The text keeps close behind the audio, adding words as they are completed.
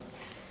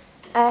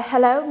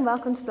Hello and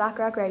welcome to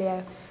Blackrock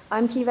Radio.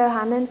 I'm Kivo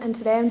Hannon and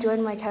today I'm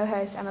joined by my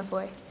co-host Emma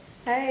Foy.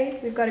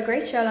 Hey, we've got a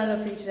great show lined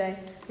up for you today.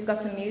 We've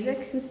got some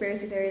music,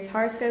 conspiracy theories,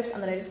 horoscopes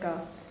and the latest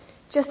goss.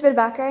 Just a bit of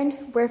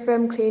background, we're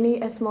from Cluny,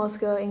 a small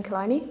school in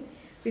Cluny.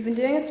 We've been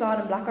doing a slot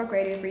on Blackrock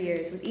Radio for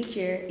years, with each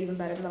year even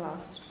better than the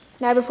last.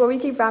 Now before we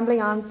keep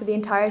rambling on for the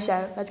entire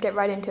show, let's get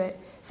right into it.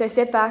 So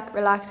sit back,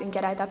 relax and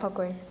get out that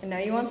popcorn. I know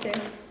you want to.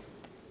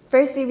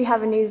 Firstly, we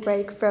have a news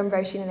break from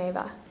Roisin and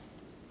Ava.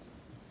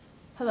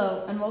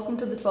 Hello and welcome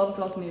to the 12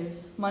 o'clock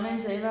news. My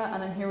name's Ava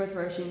and I'm here with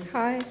Roisin.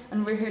 Hi.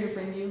 And we're here to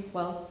bring you,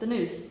 well, the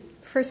news.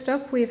 First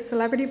up, we have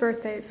celebrity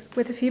birthdays,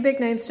 with a few big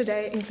names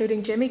today,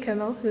 including Jimmy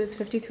Kimmel, who is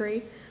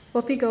 53,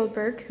 Whoopi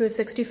Goldberg, who is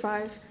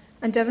 65,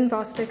 and Devin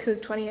Bostick, who is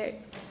 28.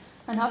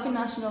 And happy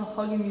National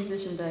Hugging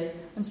Musician Day.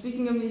 And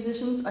speaking of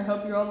musicians, I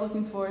hope you're all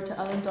looking forward to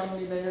Ellen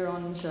Donnelly later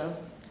on in the show.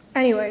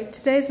 Anyway,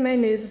 today's main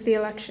news is the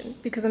election,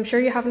 because I'm sure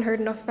you haven't heard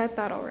enough about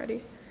that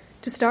already.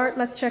 To start,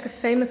 let's check a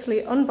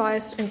famously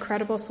unbiased and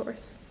credible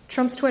source.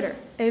 Trump's Twitter.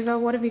 Ava,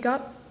 what have you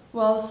got?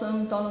 Well,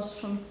 some Donald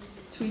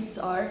Trump's tweets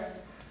are: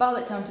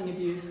 ballot counting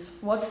abuse.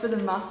 Watch for the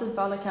massive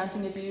ballot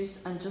counting abuse,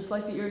 and just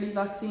like the early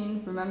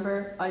vaccine,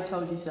 remember, I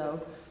told you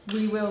so.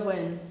 We will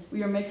win.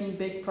 We are making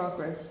big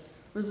progress.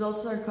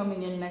 Results are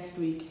coming in next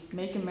week.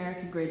 Make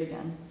America great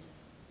again.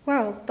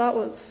 Well, that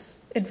was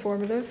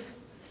informative.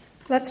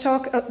 Let's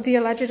talk the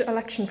alleged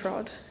election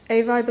fraud.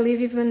 Ava, I believe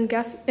you've been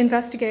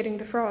investigating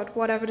the fraud.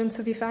 What evidence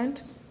have you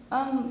found?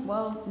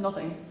 Well,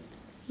 nothing.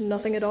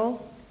 Nothing at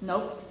all?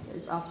 Nope,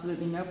 there's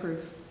absolutely no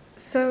proof.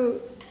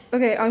 So,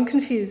 okay, I'm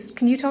confused.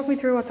 Can you talk me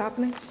through what's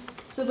happening?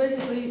 So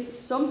basically,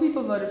 some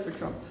people voted for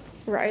Trump.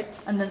 Right.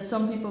 And then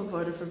some people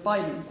voted for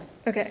Biden.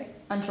 Okay.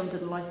 And Trump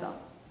didn't like that.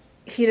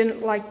 He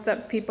didn't like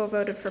that people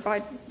voted for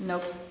Biden?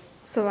 Nope.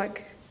 So,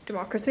 like,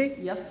 democracy?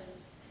 Yep.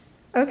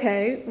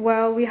 Okay,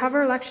 well, we have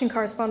our election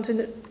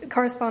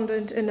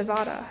correspondent in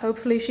Nevada.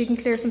 Hopefully she can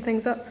clear some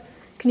things up.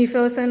 Can you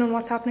fill us in on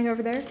what's happening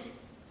over there?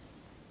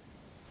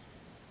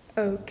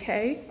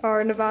 Okay,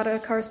 our Nevada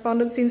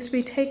correspondent seems to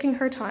be taking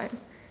her time.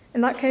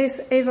 In that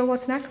case, Ava,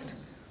 what's next?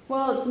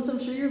 Well, since I'm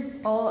sure you're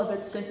all a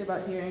bit sick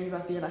about hearing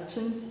about the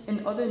elections,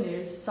 in other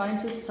news,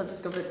 scientists have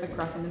discovered a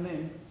crack in the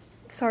moon.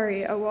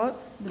 Sorry, a what?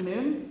 The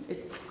moon?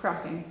 It's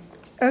cracking.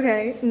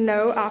 Okay,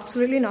 no,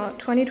 absolutely not.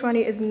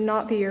 2020 is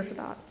not the year for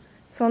that.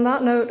 So on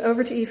that note,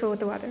 over to Aoife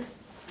with the weather.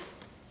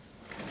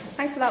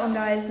 Thanks for that one,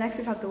 guys. Next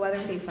we've got the weather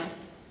with Aoife.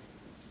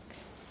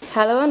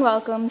 Hello and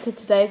welcome to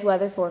today's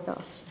weather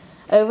forecast.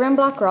 Over in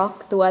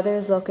Blackrock, the weather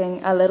is looking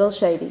a little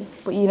shady,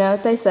 but you know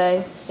what they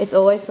say, it's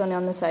always sunny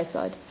on the south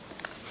side.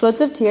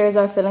 Floods of tears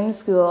are filling the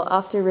school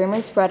after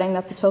rumours spreading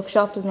that the tuck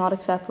shop does not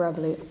accept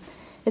Revolut.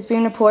 It's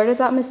been reported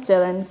that Miss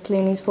Dillon,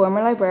 Cluny's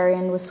former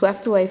librarian, was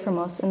swept away from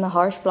us in the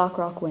harsh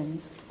Blackrock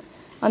winds.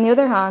 On the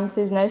other hand,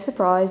 there's no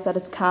surprise that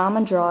it's calm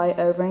and dry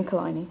over in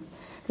Cluny.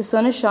 The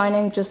sun is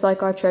shining just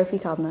like our trophy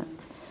cabinet.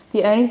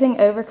 The only thing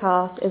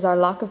overcast is our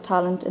lack of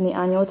talent in the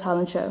annual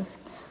talent show.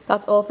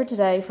 That's all for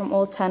today from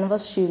all 10 of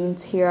us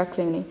students here at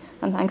Cluny,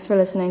 and thanks for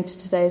listening to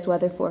today's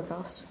weather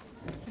forecast.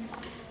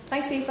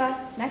 Thanks,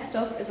 Aoife. Next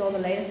up is all the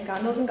latest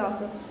scandals and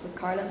gossip with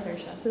Carla and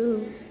Saoirse.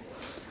 Ooh.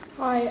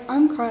 Hi,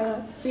 I'm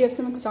Carla. We have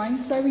some exciting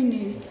celebrity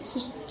news.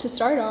 So to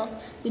start off,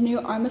 the new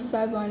I'm a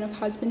Celeb lineup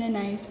has been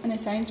announced and it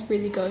sounds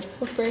really good.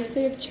 But first,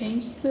 they have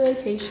changed the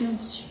location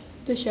of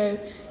the show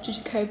due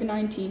to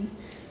COVID-19.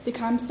 The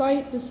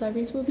campsite the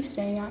celebrities will be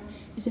staying at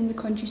is in the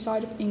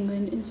countryside of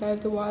England instead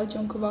of the wild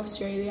jungle of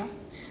Australia.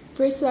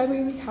 First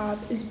celebrity we have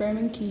is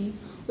Vernon Key,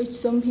 which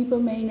some people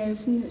may know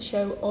from the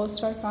show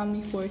All-Star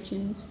Family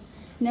Fortunes.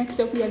 Next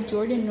up, we have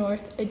Jordan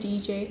North, a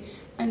DJ,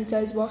 and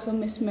says what he'll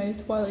miss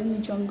most while in the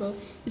jungle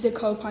is a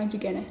cold pint of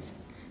Guinness.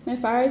 Mo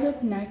Farah is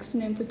up next,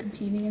 known for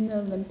competing in the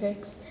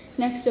Olympics.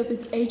 Next up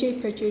is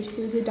AJ Pritchard,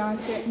 who is a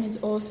dancer and is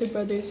also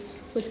brothers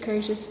with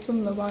Curtis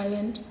from Love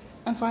Island.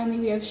 And finally,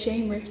 we have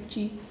Shane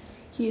Ritchie.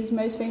 He is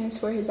most famous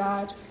for his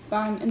ad,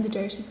 Bang and the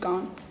Dirt Is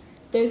Gone.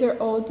 Those are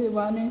all the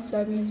well-known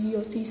celebrities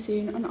you'll see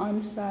soon on I'm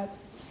a Celeb.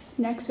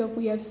 Next up,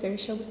 we have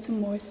Saoirse with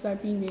some more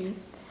celebrity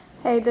news.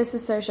 Hey, this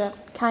is Saoirse.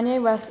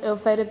 Kanye West's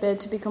ill-fated bid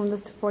to become the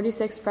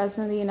 46th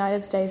president of the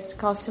United States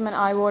cost him an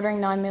eye-watering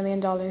 $9 million.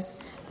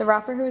 The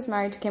rapper, who was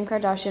married to Kim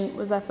Kardashian,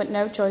 was left with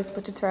no choice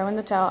but to throw in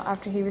the towel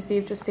after he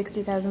received just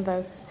 60,000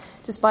 votes.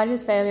 Despite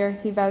his failure,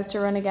 he vows to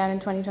run again in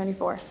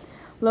 2024.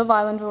 Love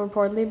Island will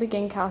reportedly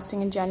begin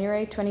casting in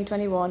January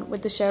 2021,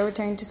 with the show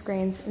returning to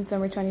screens in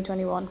summer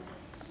 2021.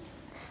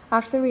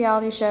 After the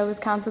reality show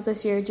was cancelled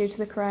this year due to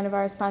the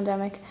coronavirus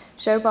pandemic,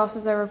 show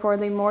bosses are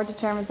reportedly more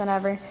determined than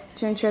ever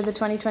to ensure the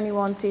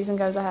 2021 season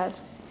goes ahead.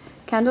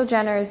 Kendall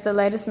Jenner is the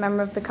latest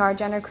member of the Kylie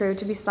Jenner crew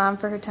to be slammed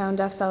for her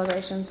tone-deaf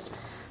celebrations.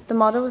 The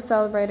model was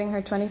celebrating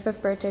her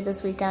 25th birthday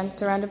this weekend,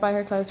 surrounded by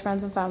her close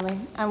friends and family,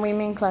 and we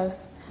mean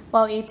close.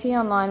 While ET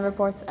Online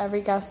reports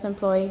every guest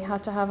employee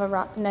had to have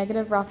a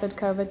negative rapid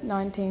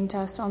COVID-19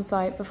 test on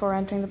site before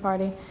entering the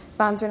party,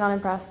 fans were not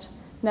impressed.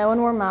 No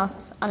one wore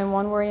masks, and in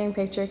one worrying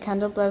picture,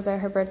 Kendall blows out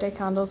her birthday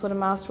candles with a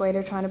masked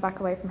waiter trying to back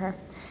away from her.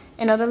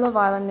 In other Love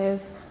Island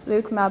news,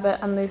 Luke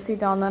Mabbitt and Lucy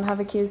Donlan have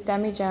accused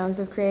Demi Jones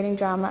of creating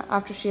drama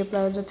after she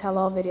uploaded a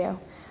tell-all video.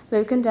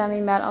 Luke and Demi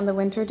met on the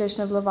winter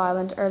edition of Love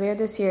Island earlier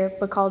this year,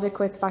 but called it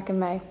quits back in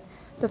May.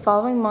 The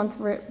following month,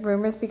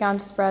 rumours began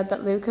to spread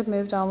that Luke had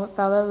moved on with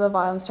fellow Love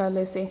Island star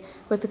Lucy,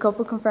 with the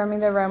couple confirming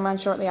their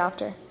romance shortly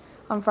after.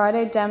 On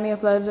Friday, Demi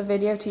uploaded a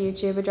video to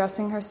YouTube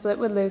addressing her split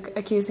with Luke,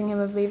 accusing him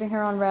of leaving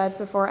her on red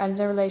before ending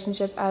the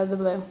relationship out of the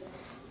blue.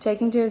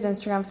 Taking to his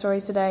Instagram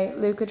stories today,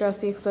 Luke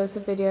addressed the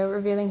explosive video,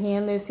 revealing he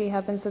and Lucy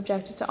have been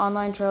subjected to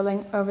online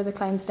trolling over the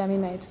claims Demi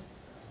made.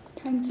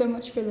 Thanks so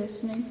much for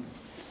listening.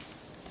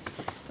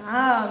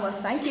 Well,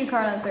 thank you,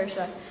 Carla and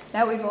Saoirse.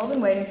 Now we've all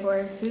been waiting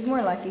for who's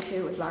more likely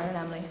to with Lauren and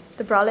Emily.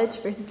 The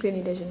Brolage versus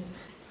Cluny edition.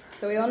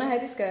 So we all know how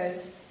this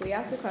goes. We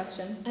ask a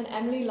question. And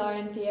Emily,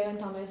 Lauren, Theo and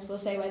Thomas will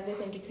say whether they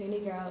think a Cluny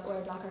girl or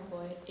a Blackrock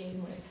boy is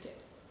more likely to.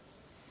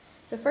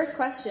 So first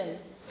question,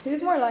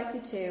 who's more likely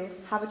to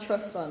have a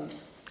trust fund?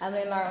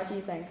 Emily and Lauren, what do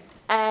you think?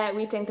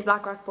 We think the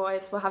Blackrock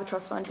Boys will have a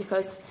trust fund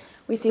because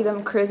we see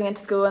them cruising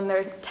into school in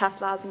their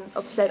Teslas and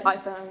up-to-date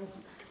iPhones,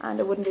 and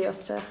it wouldn't be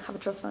us to have a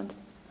trust fund.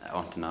 I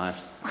won't deny it.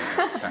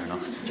 Fair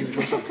enough. Do you have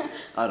a trust fund?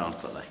 I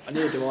don't, but I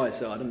neither do I,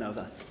 so I don't know if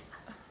that's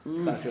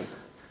factual.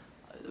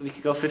 we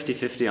could go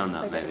 50-50 on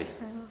that, Okay, maybe.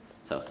 fair enough.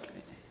 So,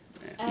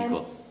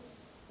 equal.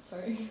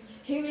 Sorry.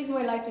 Who is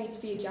more likely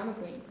to be a drama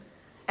queen?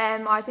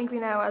 I think we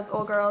know, as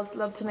all girls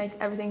love to make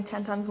everything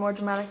 10 times more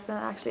dramatic than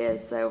it actually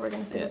is, so we're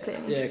going to stick with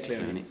Cluny. Yeah,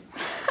 clearly.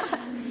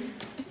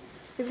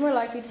 Who's more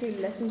likely to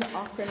listen to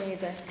opera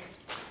music?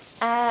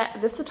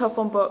 This is a tough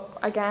one, but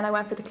again, I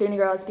went for the Cluny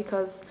Girls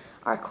because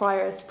our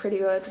choir is pretty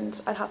good, and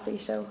I'd happily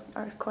show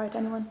our choir to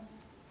anyone.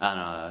 I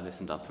know, I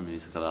listen to opera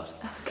music a lot.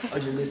 Okay. Oh,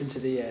 did you listen to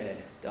the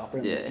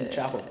opera in the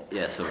chapel?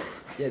 Yeah, so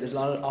Yeah, there's a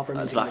lot of opera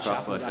music in the Blackrock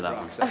chapel. Boy for that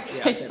one. So, Okay,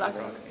 yeah, I'd say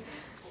Blackrock.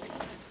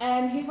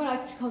 Who's more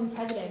likely to become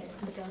president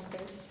of the Girls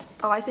Boys?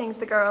 Oh, I think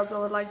the girls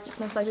would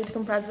most likely to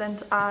become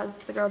president, as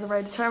the girls are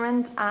very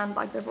determined and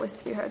like their voice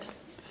to be heard.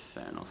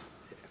 fair enough.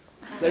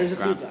 There's a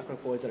few Grand.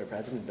 Blackrock Boys that are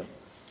president, though.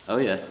 Oh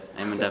yeah,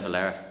 Eamon De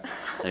Valera.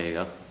 There you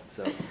go.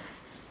 So,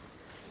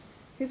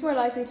 Who's more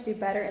likely to do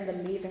better in the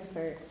Leaving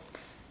Cert?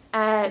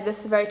 This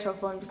is a very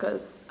tough one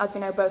because, as we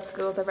know, both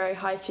schools are very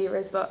high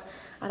achievers, but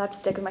I'd have to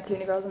stick with my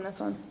Cluny Girls on this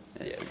one.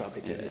 yeah,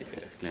 probably Yeah,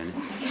 clearly.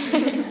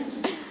 clearly.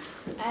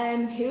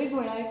 Who is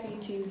more likely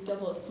to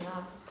double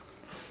snap?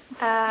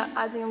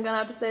 I think I'm going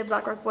to have to say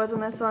Blackrock Boys on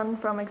this one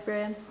from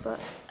experience, but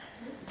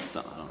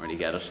I don't really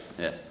get it.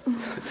 Yeah.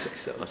 I'd say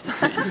so. What's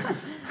that mean?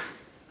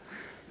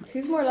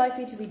 Who's more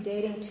likely to be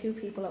dating two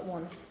people at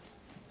once?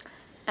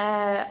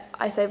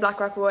 I say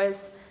Blackrock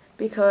Boys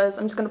because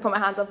I'm just going to put my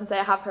hands up and say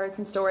I have heard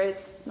some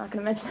stories. I'm not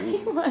going to mention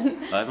anyone.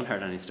 I haven't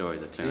heard any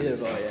stories of Cluny.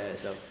 Neither have I, yeah,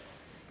 so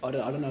I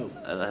don't know.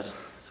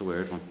 That's a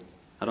weird one.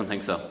 I don't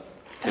think so.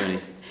 Cluny.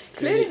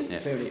 Cluny? Yeah.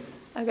 Clearly.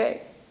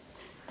 Okay.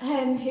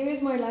 Who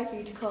is more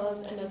likely to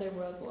cause another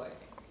world war?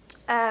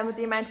 With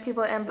the amount of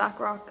people in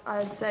Blackrock,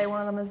 I'd say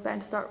one of them is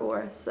bound to start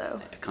war, so...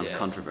 Yeah.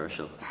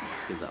 Controversial.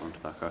 Give that one to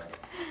Blackrock.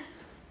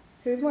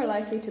 Who's more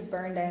likely to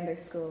burn down their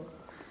school?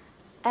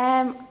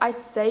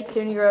 I'd say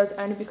Cluny Girls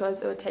only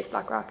because it would take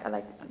Blackrock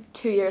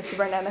 2 years to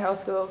burn down their whole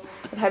school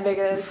with how big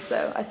it is,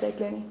 so I'd say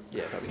Cluny.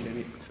 Yeah, probably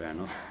clearly. Fair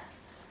enough.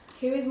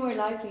 Who is more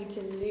likely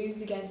to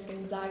lose against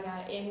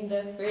Gonzaga in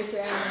the first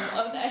round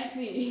of the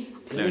SE?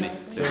 Cluny.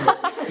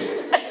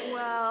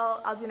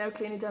 Well, as we know,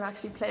 Cluny don't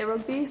actually play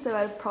rugby, so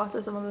out of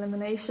process of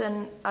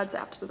elimination, I'd say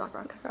have to be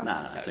Blackrock.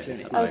 Nah, Cluny.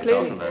 Cluny. Oh, What are you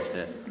talking Cluny. about?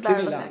 Yeah. Better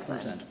Clearly luck lads,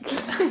 next time.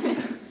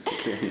 100%.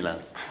 Cluny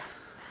lads.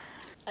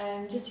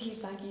 Just a huge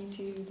thank you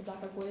to the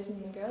Blackrock Boys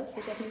and the girls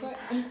for taking part.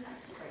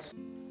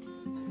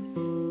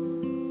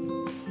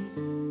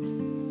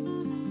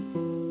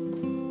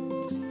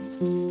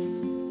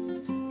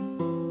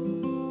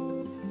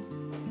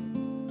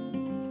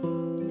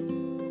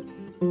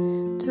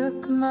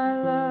 Took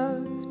my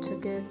love,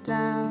 took it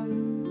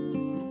down,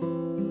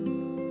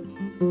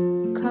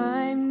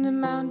 climbed a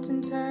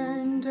mountain,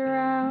 turned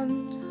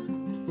around,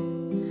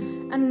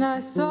 and I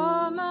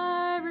saw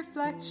my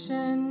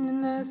reflection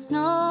in the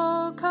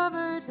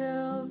snow-covered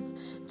hills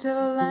till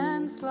a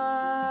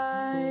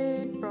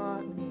landslide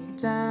brought me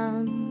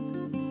down.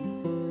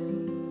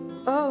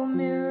 Oh,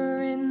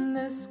 mirror in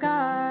the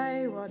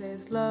sky, what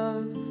is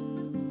love?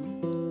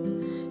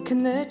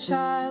 Can the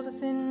child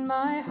within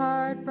my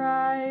heart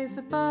rise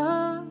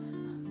above?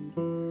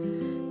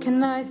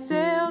 Can I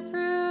sail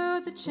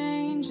through the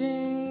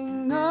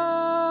changing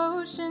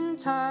ocean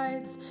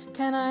tides?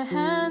 Can I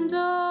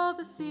handle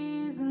the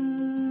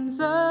seasons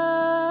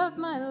of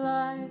my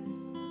life?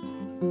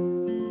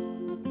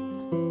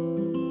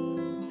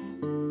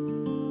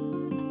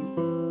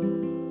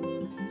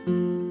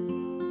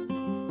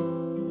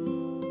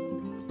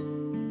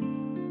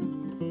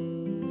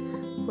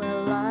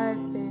 Well,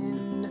 I've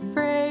been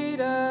afraid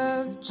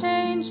of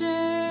changing,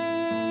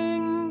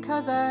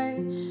 'cause I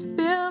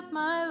built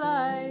my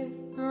life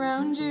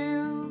around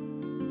you.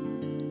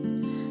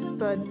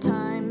 But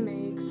time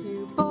makes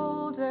you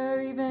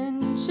bolder,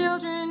 even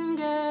children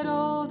get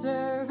older.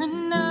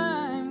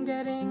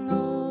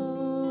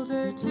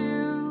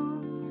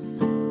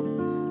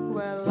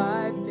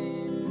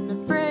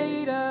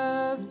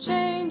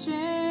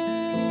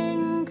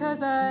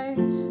 'cause I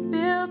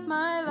built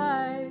my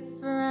life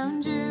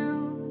around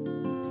you.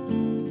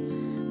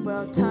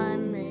 Well,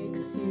 time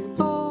makes you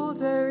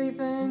bolder,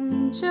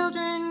 even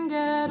children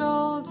get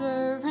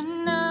older,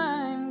 and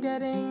I'm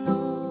getting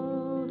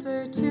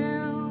older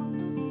too.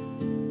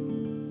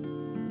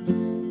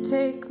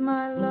 Take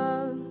my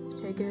love,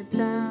 take it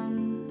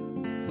down.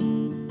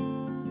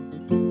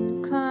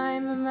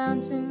 Climb a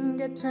mountain,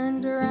 get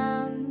turned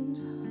around.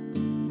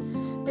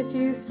 If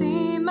you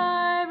see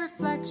my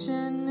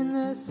reflection in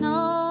the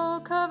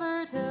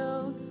snow-covered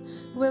hills,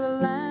 will a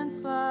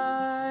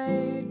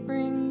landslide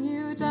bring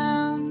you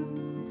down?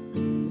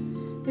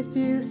 If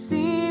you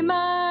see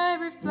my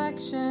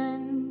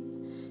reflection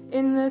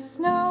in the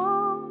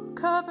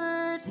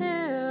snow-covered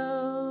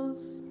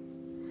hills,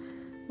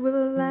 will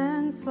a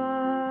landslide,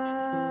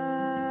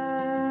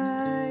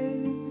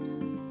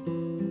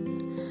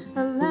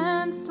 a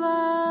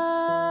landslide.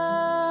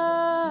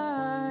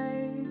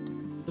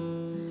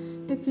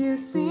 If you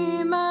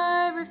see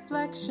my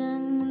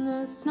reflection in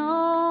the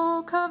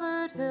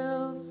snow-covered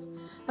hills,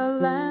 a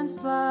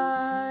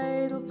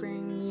landslide will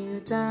bring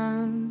you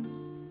down.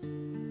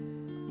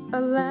 A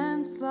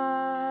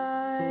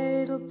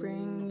landslide will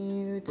bring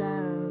you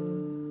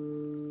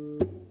down.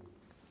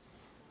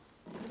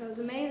 That was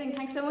amazing.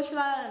 Thanks so much for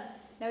that, Ellen.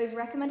 Now we've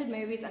recommended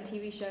movies and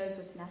TV shows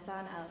with Nessa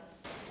and Ellen.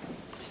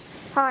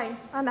 Hi,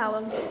 I'm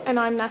Ellen. And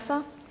I'm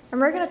Nessa.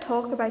 And we're going to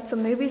talk about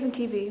some movies and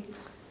TV.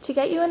 To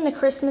get you in the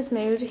Christmas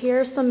mood, here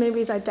are some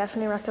movies I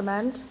definitely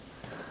recommend.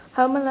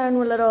 Home Alone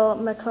with little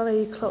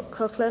Macaulay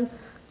Culkin,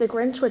 The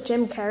Grinch with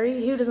Jim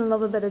Carrey. Who doesn't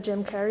love a bit of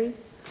Jim Carrey?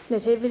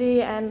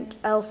 Nativity and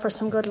Elf for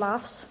some good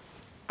laughs.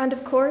 And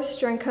of course,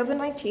 during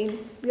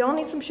COVID-19, we all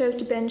need some shows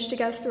to binge to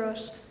get us through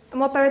it. And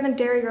what better than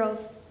Dairy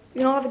Girls? We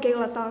can all have a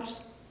giggle at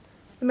that.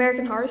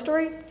 American Horror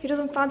Story? Who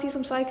doesn't fancy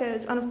some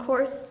psychos? And of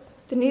course,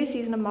 the new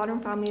season of Modern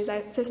Family is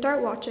out, so start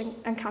watching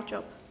and catch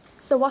up.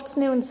 So what's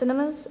new in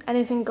cinemas?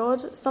 Anything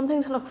good?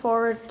 Something to look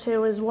forward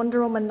to is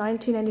Wonder Woman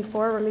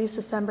 1984, released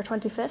December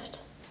 25th.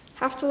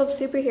 Have to love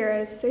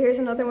superheroes, so here's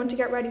another one to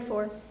get ready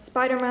for.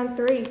 Spider-Man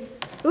 3.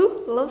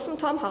 Ooh, love some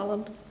Tom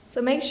Holland. So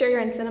make sure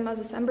you're in cinemas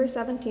December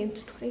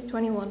 17th,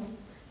 2021.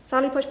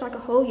 Sadly pushed back a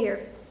whole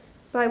year,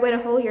 but I wait a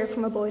whole year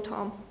for my boy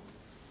Tom.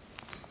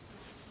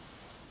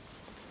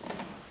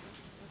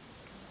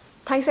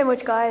 Thanks so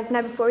much, guys.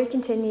 Now, before we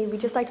continue,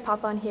 we'd just like to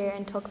pop on here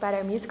and talk about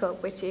our musical,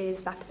 which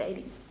is Back to the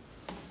 80s.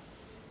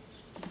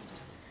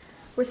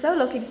 We're so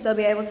lucky to still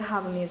be able to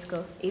have a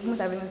musical, even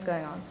with everything that's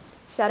going on.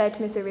 Shout out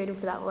to Mr. Reardon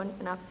for that one,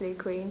 an absolute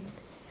queen.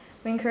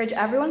 We encourage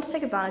everyone to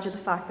take advantage of the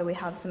fact that we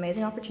have this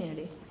amazing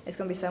opportunity. It's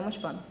going to be so much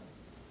fun.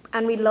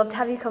 And we'd love to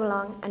have you come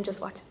along and just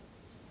watch.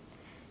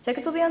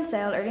 Tickets will be on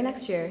sale early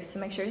next year, so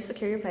make sure to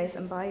secure your place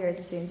and buy yours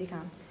as soon as you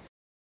can.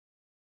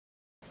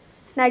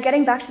 Now,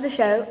 getting back to the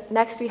show,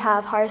 next we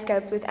have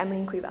Horoscopes with Emily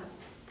and Quiva.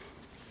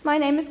 My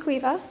name is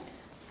Quiva.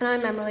 And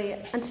I'm Emily,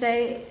 and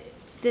today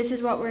this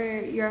is what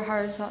your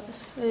horoscope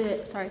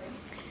says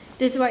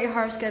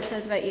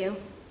about you.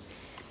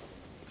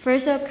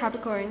 First up,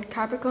 Capricorn.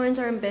 Capricorns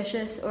are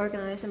ambitious,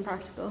 organised and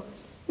practical.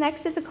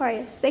 Next is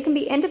Aquarius. They can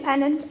be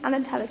independent and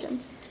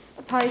intelligent.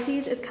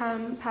 Pisces is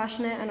calm,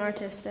 passionate and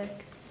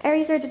artistic.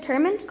 Aries are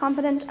determined,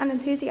 confident and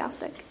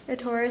enthusiastic. A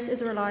Taurus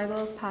is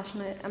reliable,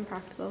 passionate and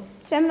practical.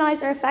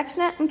 Geminis are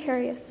affectionate and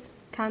curious.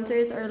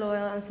 Cancers are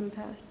loyal and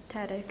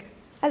sympathetic.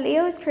 A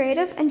Leo is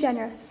creative and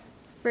generous.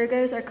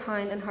 Virgos are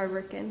kind and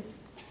hardworking.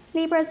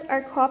 Libras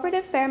are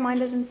cooperative,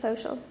 fair-minded and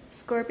social.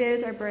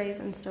 Scorpios are brave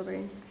and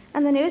stubborn.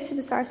 And the newest to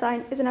the star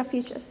sign is an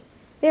Ophiuchus.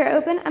 They are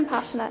open and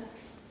passionate.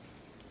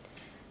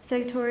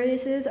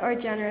 Sagittariuses are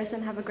generous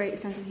and have a great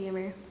sense of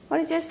humour. What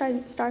is your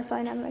star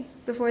sign, Emily?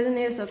 Before the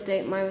newest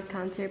update, mine was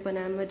Cancer, but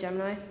now I'm a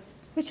Gemini.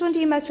 Which one do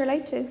you most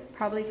relate to?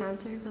 Probably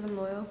Cancer, because I'm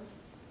loyal.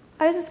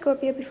 I was a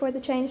Scorpio before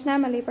the change, now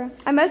I'm a Libra.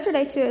 I most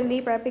relate to a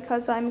Libra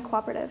because I'm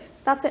cooperative.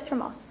 That's it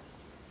from us.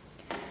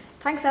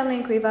 Thanks, Emily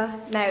and Quiva.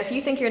 Now, if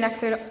you think you're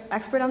an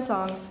expert on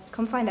songs,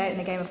 come find out in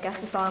a game of Guess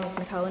the Song with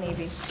Nicole and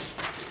Evie.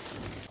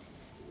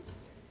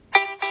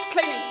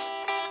 Cluny.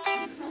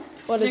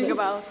 What is Jingle it?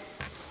 Bells.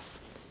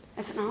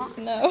 Is it not?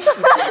 No.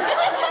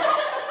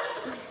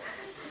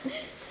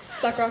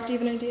 Blackrock, do you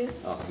have an idea?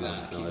 Oh, no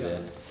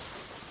idea.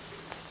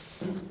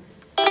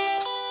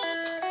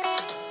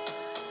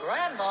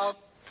 Grandma!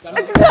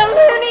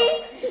 Cluny!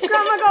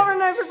 Grandma got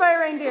run over by a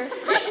reindeer.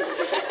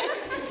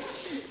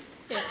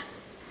 Yeah.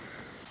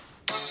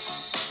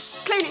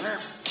 Cluny.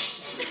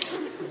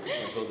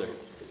 Closer.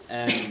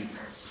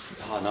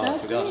 Oh no, I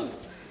forgot.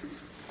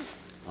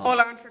 Oh.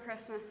 All I Want for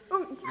Christmas. No,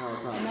 it's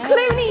not.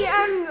 Cluny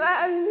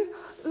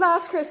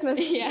Last Christmas.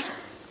 Yeah.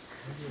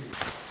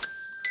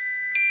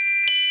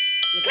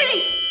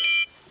 Cluny.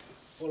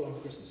 All on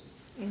for Christmas.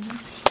 Mm-hmm.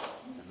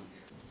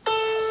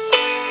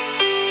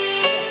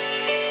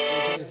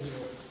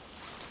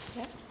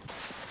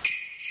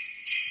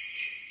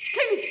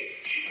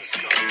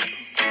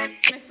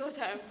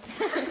 Mistletoe.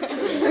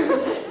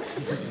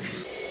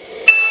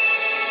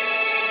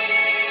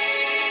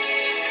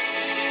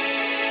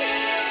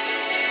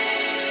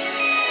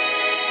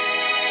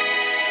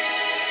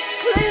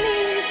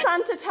 Cluny,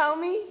 Santa, tell Tell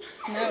Me?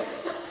 No.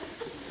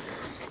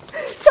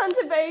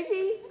 Santa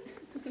Baby?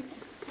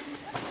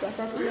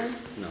 Blackrock, do you know?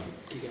 No.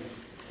 Keep going.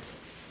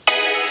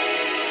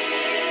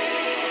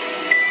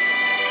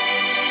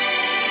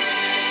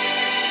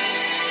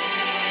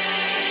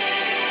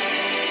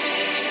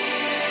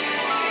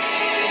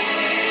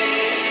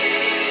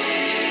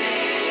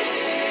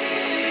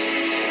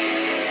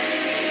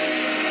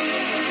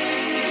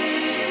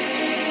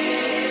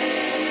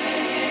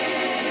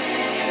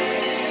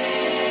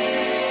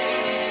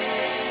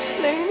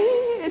 Cluny?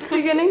 It's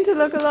beginning to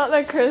look a lot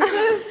like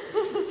Christmas.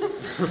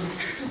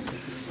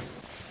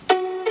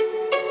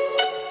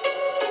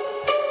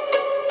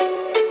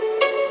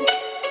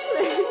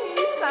 Cluny,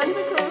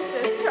 Santa Claus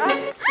diss track?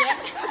 Yeah.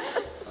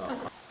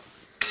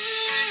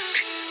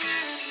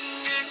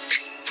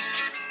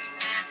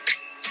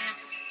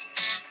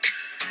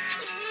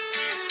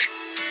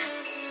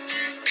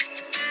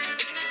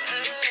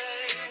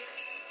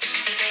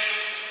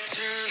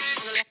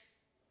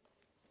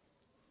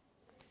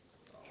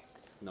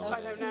 No.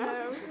 I don't know.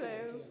 No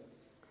clue.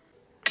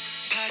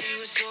 Party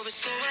was over,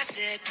 so I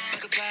said my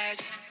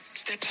goodbyes.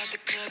 Step out the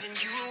club and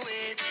you were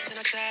with. Sent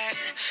outside,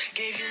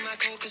 gave you my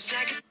coat 'cause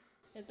I could.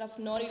 That's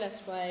Naughty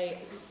List by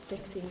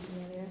Dixie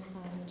D'Amelio.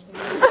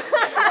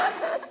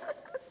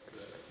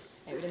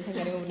 Hey, we didn't think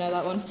anyone would know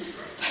that one.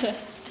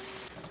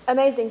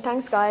 Amazing,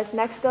 thanks guys.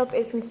 Next up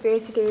is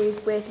Conspiracy Theories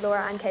with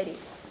Laura and Katie.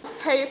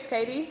 Hey, it's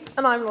Katie.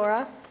 And I'm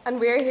Laura. And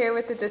we're here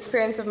with the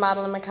disappearance of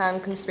Madeleine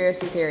McCann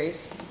conspiracy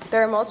theories.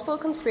 There are multiple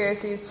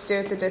conspiracies to do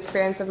with the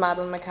disappearance of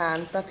Madeleine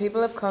McCann that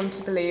people have come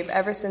to believe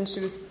ever since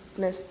she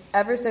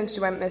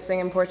went missing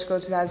in Portugal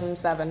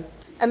 2007.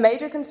 A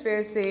major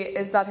conspiracy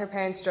is that her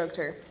parents drugged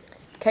her.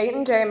 Kate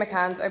and Jerry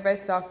McCanns are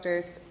both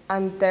doctors,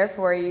 and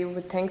therefore you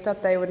would think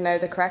that they would know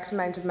the correct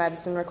amount of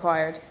medicine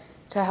required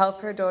to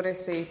help her daughter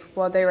sleep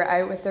while they were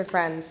out with their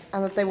friends,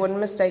 and that they wouldn't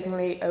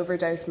mistakenly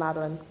overdose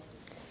Madeleine.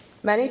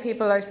 Many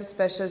people are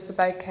suspicious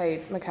about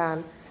Kate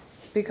McCann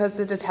because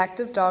the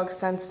detective dog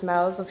sensed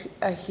smells of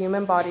a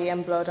human body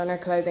and blood on her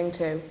clothing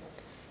too.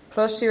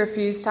 Plus, she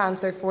refused to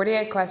answer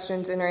 48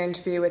 questions in her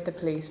interview with the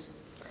police.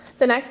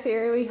 The next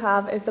theory we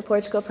have is the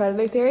Portugal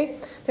predator theory.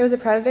 There was a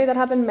predator that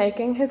had been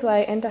making his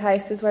way into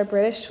houses where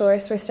British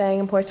tourists were staying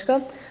in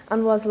Portugal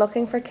and was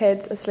looking for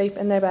kids asleep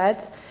in their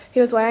beds. He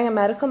was wearing a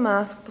medical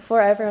mask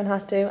before everyone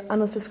had to and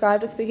was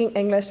described as speaking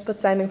English but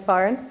sounding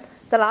foreign.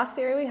 The last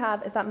theory we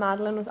have is that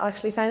Madeleine was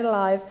actually found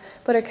alive,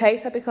 but her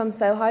case had become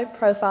so high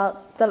profile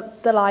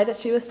that the lie that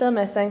she was still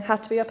missing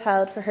had to be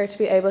upheld for her to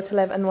be able to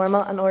live a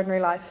normal and ordinary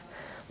life.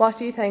 What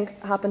do you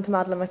think happened to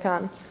Madeleine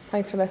McCann?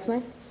 Thanks for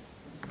listening.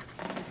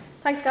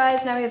 Thanks,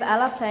 guys. Now we have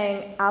Ella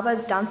playing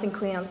ABBA's Dancing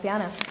Queen on the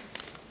piano.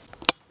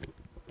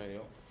 There you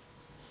go.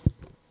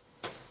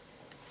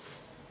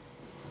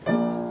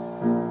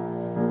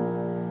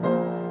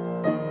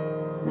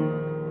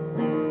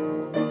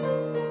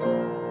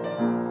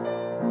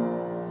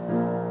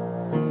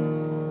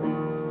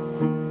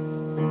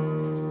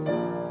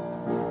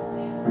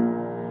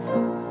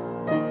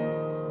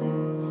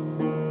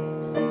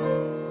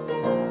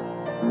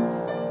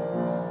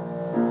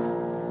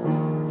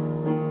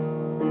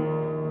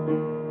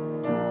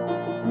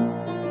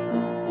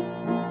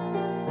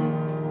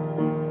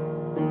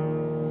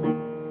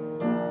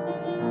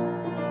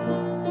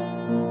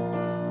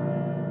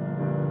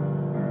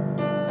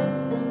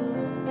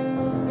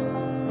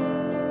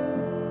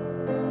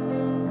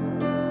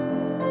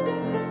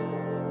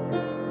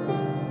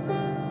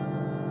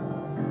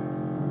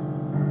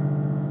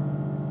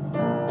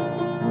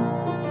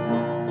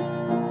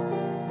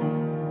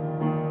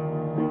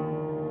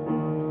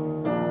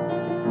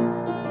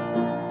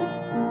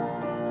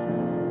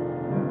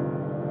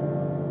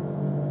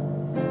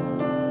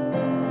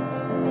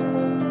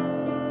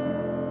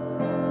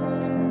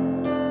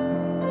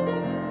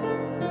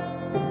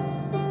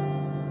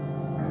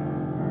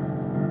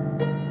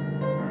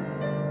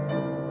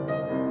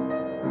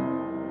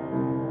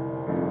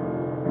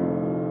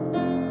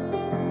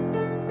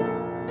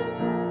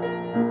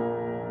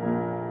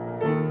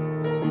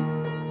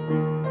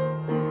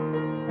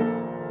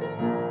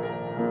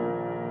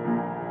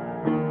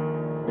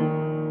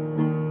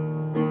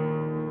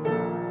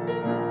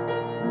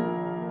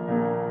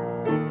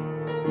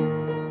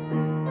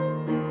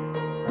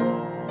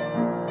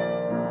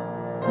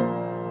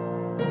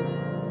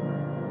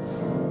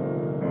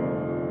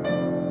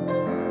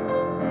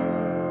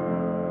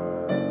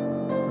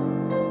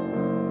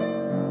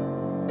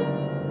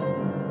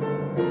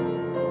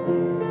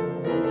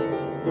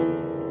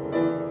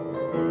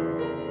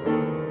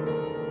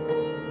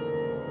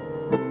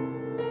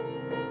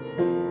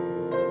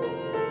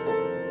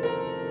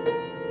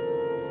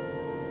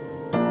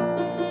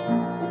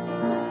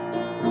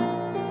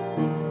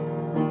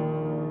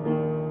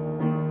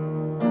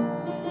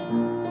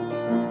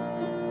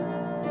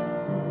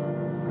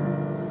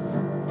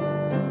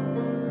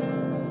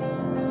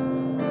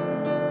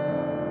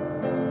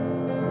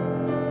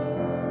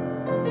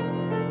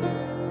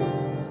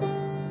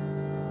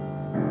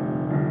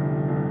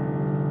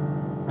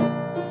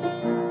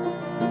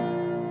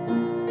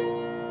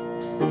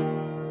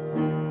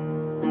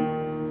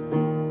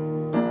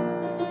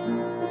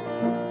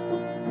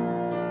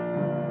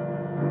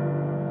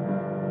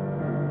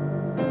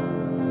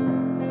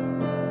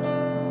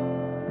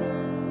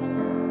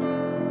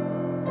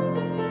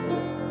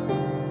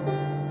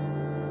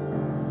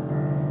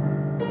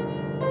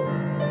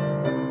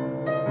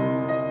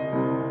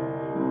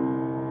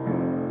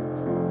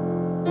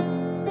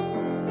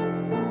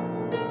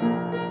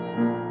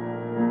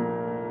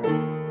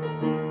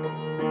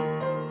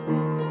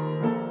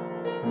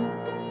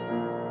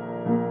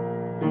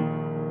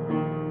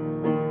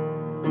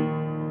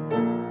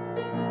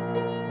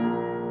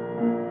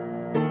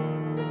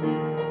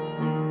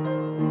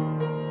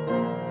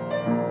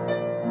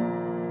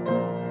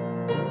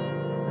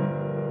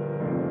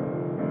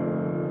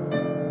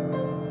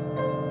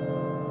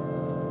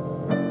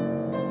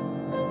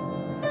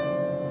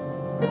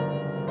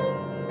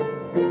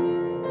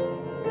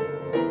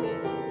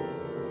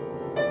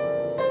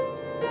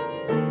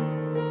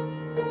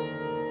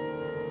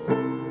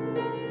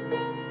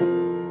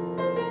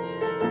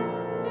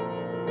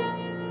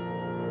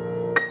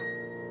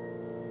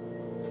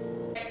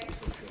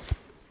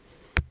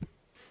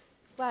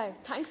 Wow,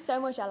 thanks so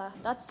much, Ella.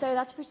 That's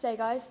for today,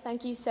 guys.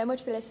 Thank you so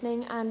much for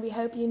listening, and we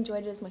hope you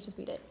enjoyed it as much as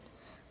we did.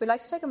 We'd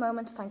like to take a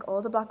moment to thank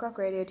all the Blackrock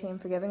Radio team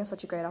for giving us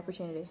such a great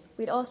opportunity.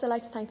 We'd also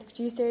like to thank the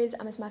producers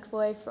and Miss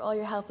McAvoy for all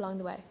your help along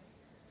the way.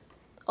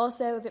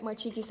 Also, a bit more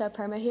cheeky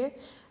self-promo here,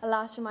 a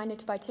last reminder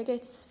to buy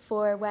tickets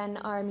for when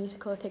our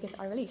musical tickets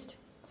are released.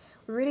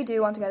 We really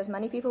do want to get as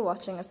many people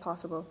watching as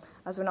possible,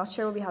 as we're not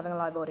sure we'll be having a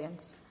live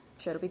audience.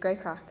 I'm sure it'll be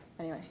great crack.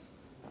 Anyway.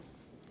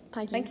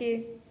 Thank you. Thank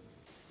you.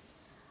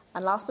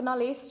 And last but not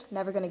least,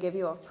 never going to give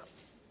you up.